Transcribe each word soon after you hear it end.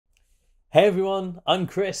Hey everyone, I'm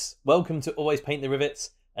Chris. Welcome to Always Paint the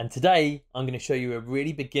Rivets, and today I'm going to show you a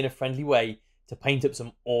really beginner friendly way to paint up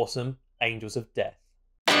some awesome Angels of Death.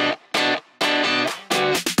 For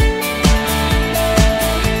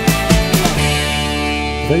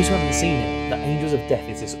those who haven't seen it, the Angels of Death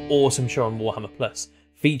is this awesome show on Warhammer Plus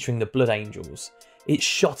featuring the Blood Angels. It's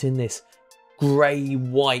shot in this grey,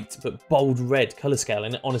 white but bold red colour scale,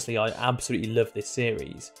 and honestly I absolutely love this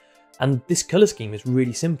series. And this colour scheme is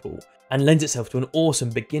really simple and lends itself to an awesome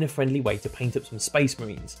beginner friendly way to paint up some Space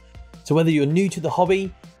Marines. So whether you're new to the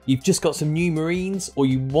hobby, you've just got some new Marines, or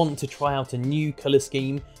you want to try out a new colour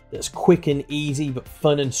scheme that's quick and easy but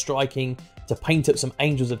fun and striking to paint up some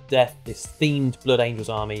Angels of Death, this themed Blood Angels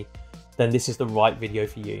army, then this is the right video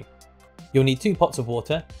for you. You'll need 2 pots of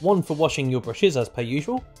water, one for washing your brushes as per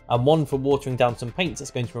usual, and one for watering down some paints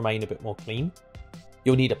that's going to remain a bit more clean.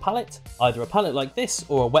 You'll need a palette. Either a palette like this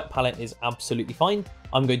or a wet palette is absolutely fine.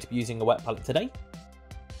 I'm going to be using a wet palette today.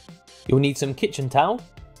 You'll need some kitchen towel.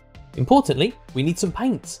 Importantly, we need some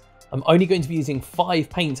paints. I'm only going to be using 5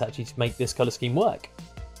 paints actually to make this colour scheme work.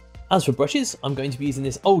 As for brushes, I'm going to be using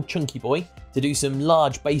this old chunky boy to do some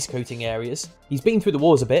large base coating areas. He's been through the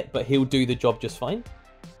wars a bit, but he'll do the job just fine.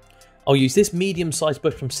 I'll use this medium-sized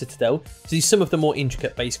brush from Citadel to do some of the more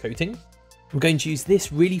intricate base coating. I'm going to use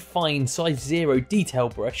this really fine size 0 detail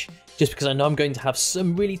brush just because I know I'm going to have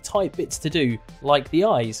some really tight bits to do, like the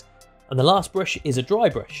eyes. And the last brush is a dry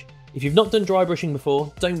brush. If you've not done dry brushing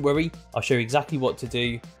before, don't worry, I'll show you exactly what to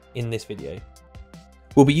do in this video.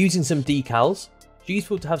 We'll be using some decals. It's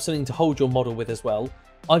useful to have something to hold your model with as well.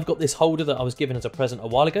 I've got this holder that I was given as a present a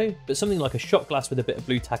while ago, but something like a shot glass with a bit of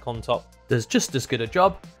blue tack on top does just as good a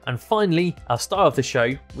job. And finally, our star of the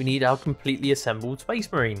show, we need our completely assembled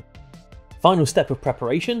Space Marine. Final step of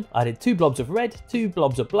preparation, I added 2 blobs of red, 2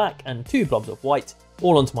 blobs of black and 2 blobs of white,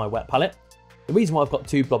 all onto my wet palette. The reason why I've got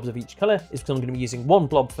 2 blobs of each colour is because I'm going to be using 1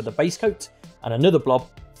 blob for the base coat and another blob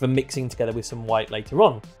for mixing together with some white later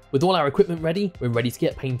on. With all our equipment ready, we're ready to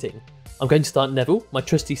get painting. I'm going to start Neville, my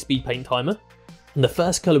trusty speed paint timer, and the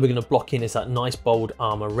first colour we're going to block in is that nice bold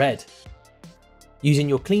armour red. Using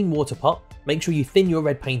your clean water pot, make sure you thin your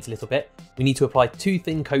red paint a little bit. We need to apply 2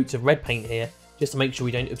 thin coats of red paint here, just to make sure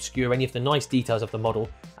we don't obscure any of the nice details of the model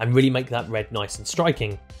and really make that red nice and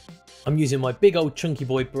striking. I'm using my big old chunky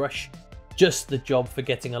boy brush, just the job for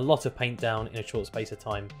getting a lot of paint down in a short space of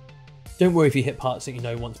time. Don't worry if you hit parts that you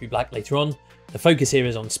know want to be black later on. The focus here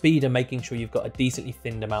is on speed and making sure you've got a decently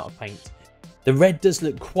thinned amount of paint. The red does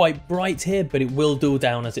look quite bright here, but it will dull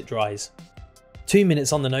down as it dries. 2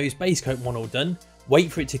 minutes on the nose, base coat 1 all done.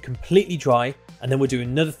 Wait for it to completely dry, and then we'll do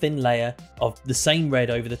another thin layer of the same red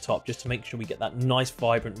over the top just to make sure we get that nice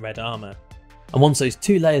vibrant red armour. And once those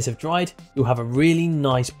 2 layers have dried, you'll have a really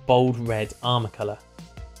nice bold red armour colour.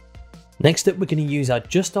 Next up, we're going to use our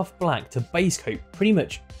just off black to base coat pretty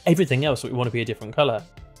much everything else that we want to be a different colour.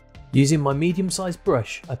 Using my medium sized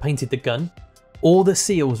brush, I painted the gun, all the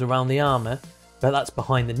seals around the armour, but that's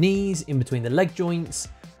behind the knees, in between the leg joints,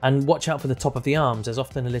 and watch out for the top of the arms, there's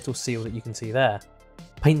often a little seal that you can see there.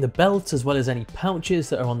 Paint the belt as well as any pouches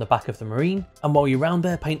that are on the back of the Marine, and while you're around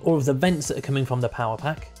there, paint all of the vents that are coming from the power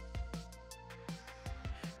pack.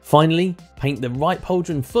 Finally, paint the right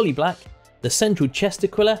pauldron fully black, the central chest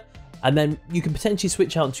aquila, and then you can potentially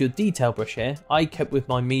switch out to your detail brush here. I kept with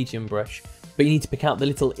my medium brush, but you need to pick out the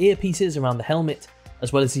little earpieces around the helmet,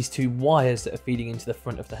 as well as these 2 wires that are feeding into the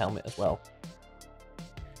front of the helmet as well.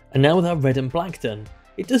 And now with our red and black done,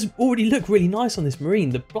 it does already look really nice on this Marine.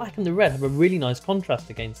 The black and the red have a really nice contrast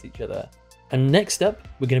against each other. And next up,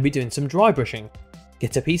 we're going to be doing some dry brushing.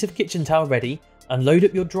 Get a piece of kitchen towel ready and load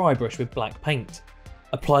up your dry brush with black paint.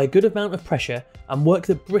 Apply a good amount of pressure and work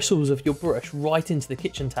the bristles of your brush right into the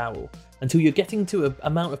kitchen towel until you're getting to an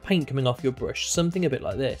amount of paint coming off your brush, something a bit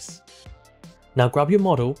like this. Now grab your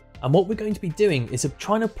model, and what we're going to be doing is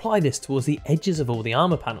trying to apply this towards the edges of all the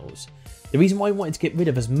armour panels. The reason why we wanted to get rid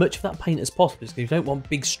of as much of that paint as possible is because we don't want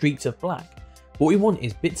big streaks of black. What we want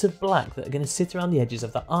is bits of black that are going to sit around the edges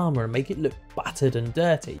of the armour and make it look battered and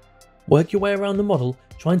dirty. Work your way around the model,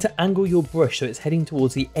 trying to angle your brush so it's heading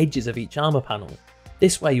towards the edges of each armour panel.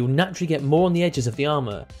 This way you'll naturally get more on the edges of the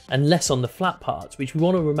armour and less on the flat parts, which we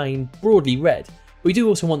want to remain broadly red. But we do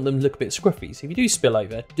also want them to look a bit scruffy, so if you do spill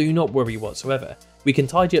over, do not worry whatsoever. We can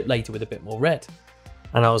tidy up later with a bit more red.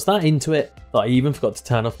 And I was that into it that I even forgot to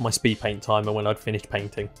turn off my speed paint timer when I'd finished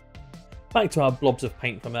painting. Back to our blobs of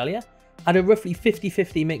paint from earlier. Add a roughly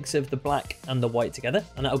 50-50 mix of the black and the white together,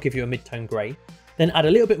 and that'll give you a mid-tone grey. Then add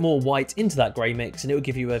a little bit more white into that grey mix and it will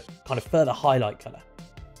give you a kind of further highlight colour.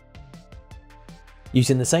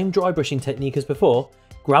 Using the same dry brushing technique as before,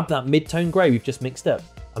 grab that mid-tone grey we've just mixed up,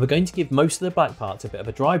 and we're going to give most of the black parts a bit of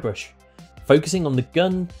a dry brush. focusing on the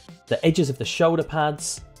gun, the edges of the shoulder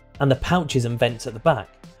pads, and the pouches and vents at the back.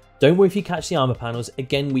 Don't worry if you catch the armour panels,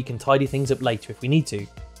 again we can tidy things up later if we need to.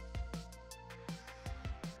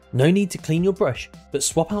 No need to clean your brush, but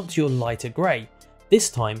swap out to your lighter grey. This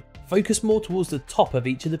time, focus more towards the top of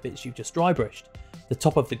each of the bits you've just dry brushed. The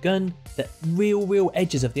top of the gun, the real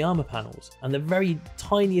edges of the armour panels, and the very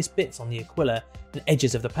tiniest bits on the Aquila and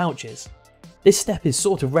edges of the pouches. This step is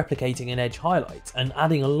sort of replicating an edge highlight and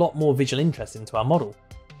adding a lot more visual interest into our model.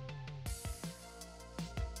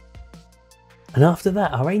 And after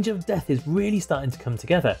that, our Angel of Death is really starting to come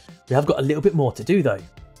together. We have got a little bit more to do though.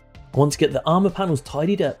 I want to get the armour panels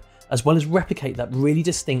tidied up, as well as replicate that really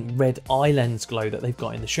distinct red eye lens glow that they've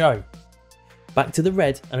got in the show. Back to the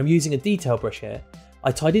red, and I'm using a detail brush here.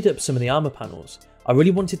 I tidied up some of the armour panels. I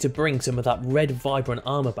really wanted to bring some of that red vibrant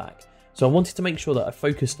armour back, so I wanted to make sure that I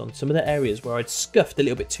focused on some of the areas where I'd scuffed a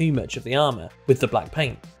little bit too much of the armour with the black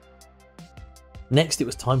paint. Next it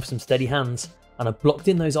was time for some steady hands, and I blocked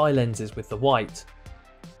in those eye lenses with the white.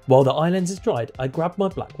 While the eye lenses dried, I grabbed my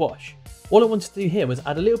black wash. All I wanted to do here was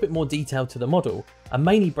add a little bit more detail to the model, and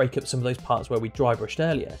mainly break up some of those parts where we dry brushed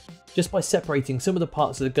earlier, just by separating some of the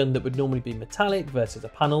parts of the gun that would normally be metallic versus a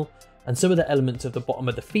panel, and some of the elements of the bottom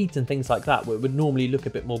of the feet and things like that where it would normally look a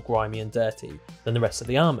bit more grimy and dirty than the rest of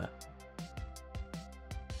the armour.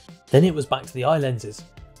 Then it was back to the eye lenses.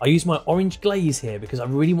 I used my orange glaze here because I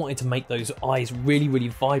really wanted to make those eyes really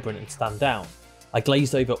vibrant and stand out. I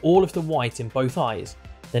glazed over all of the white in both eyes,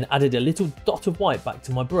 then added a little dot of white back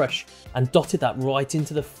to my brush and dotted that right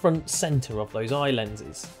into the front centre of those eye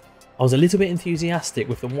lenses. I was a little bit enthusiastic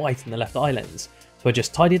with the white in the left eye lens, so I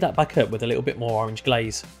just tidied that back up with a little bit more orange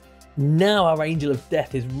glaze. Now our Angel of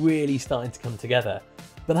Death is really starting to come together,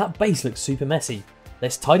 but that base looks super messy.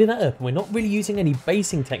 Let's tidy that up, and we're not really using any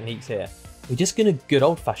basing techniques here. We're just going to good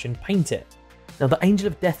old fashioned paint it. Now the Angel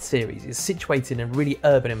of Death series is situated in a really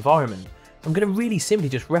urban environment, so I'm going to really simply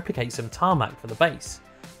just replicate some tarmac for the base.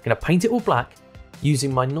 I'm going to paint it all black,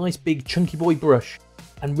 using my nice big chunky boy brush,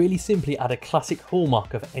 and really simply add a classic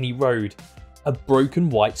hallmark of any road, a broken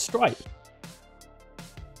white stripe.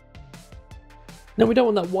 Now we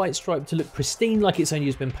don't want that white stripe to look pristine like it's only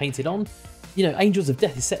just been painted on. You know, Angels of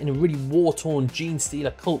Death is set in a really war-torn gene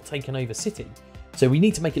stealer cult taken over city, so we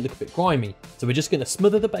need to make it look a bit grimy, so we're just going to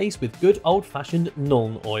smother the base with good old-fashioned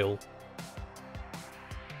Nuln Oil.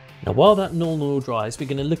 Now while that Nuln Oil dries, we're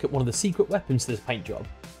going to look at one of the secret weapons to this paint job.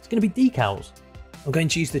 It's going to be decals. I'm going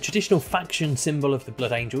to use the traditional faction symbol of the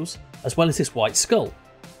Blood Angels, as well as this white skull.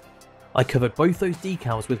 I covered both those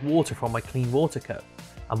decals with water from my clean water cup,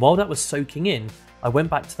 and while that was soaking in, I went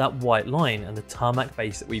back to that white line and the tarmac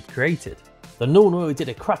base that we've created. The Nuln Oil did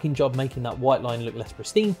a cracking job making that white line look less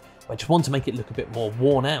pristine, but I just want to make it look a bit more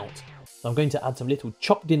worn out. So I'm going to add some little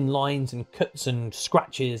chopped in lines and cuts and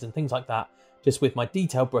scratches and things like that, just with my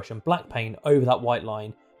detail brush and black paint over that white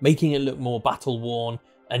line, making it look more battle worn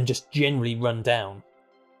and just generally run down.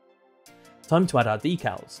 Time to add our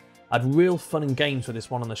decals. I had real fun and games with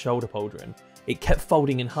this one on the shoulder pauldron. It kept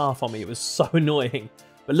folding in half on me, it was so annoying.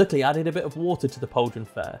 But luckily I added a bit of water to the pauldron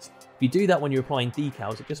first. If you do that when you're applying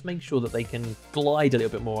decals, it just makes sure that they can glide a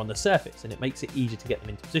little bit more on the surface, and it makes it easier to get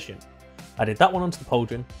them into position. I added that one onto the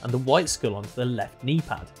pauldron and the white skull onto the left knee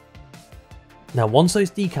pad. Now once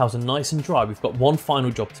those decals are nice and dry, we've got one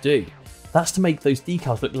final job to do. That's to make those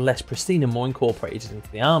decals look less pristine and more incorporated into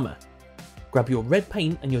the armour. Grab your red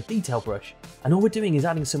paint and your detail brush, and all we're doing is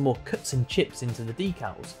adding some more cuts and chips into the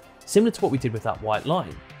decals, similar to what we did with that white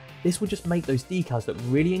line. This will just make those decals look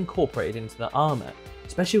really incorporated into the armour,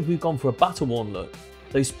 especially if we've gone for a battle worn look.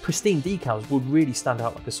 Those pristine decals will really stand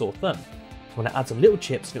out like a sore thumb. So I'm going to add some little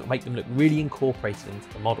chips and it will make them look really incorporated into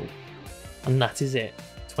the model. And that is it.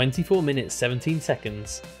 24 minutes 17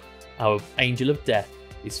 seconds. Our Angel of Death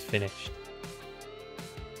is finished.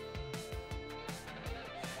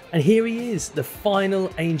 And here he is, the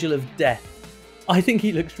final Angel of Death. I think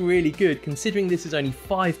he looks really good considering this is only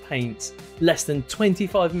 5 paints, less than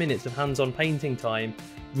 25 minutes of hands-on painting time,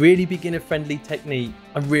 really beginner friendly technique.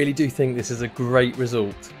 I really do think this is a great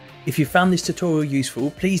result. If you found this tutorial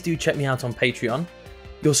useful, please do check me out on Patreon.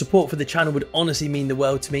 Your support for the channel would honestly mean the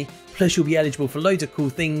world to me, plus you'll be eligible for loads of cool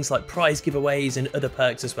things like prize giveaways and other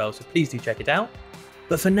perks as well, so please do check it out.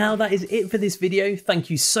 But for now, that is it for this video. Thank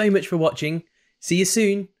you so much for watching. See you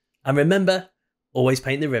soon, and remember, always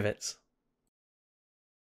paint the rivets.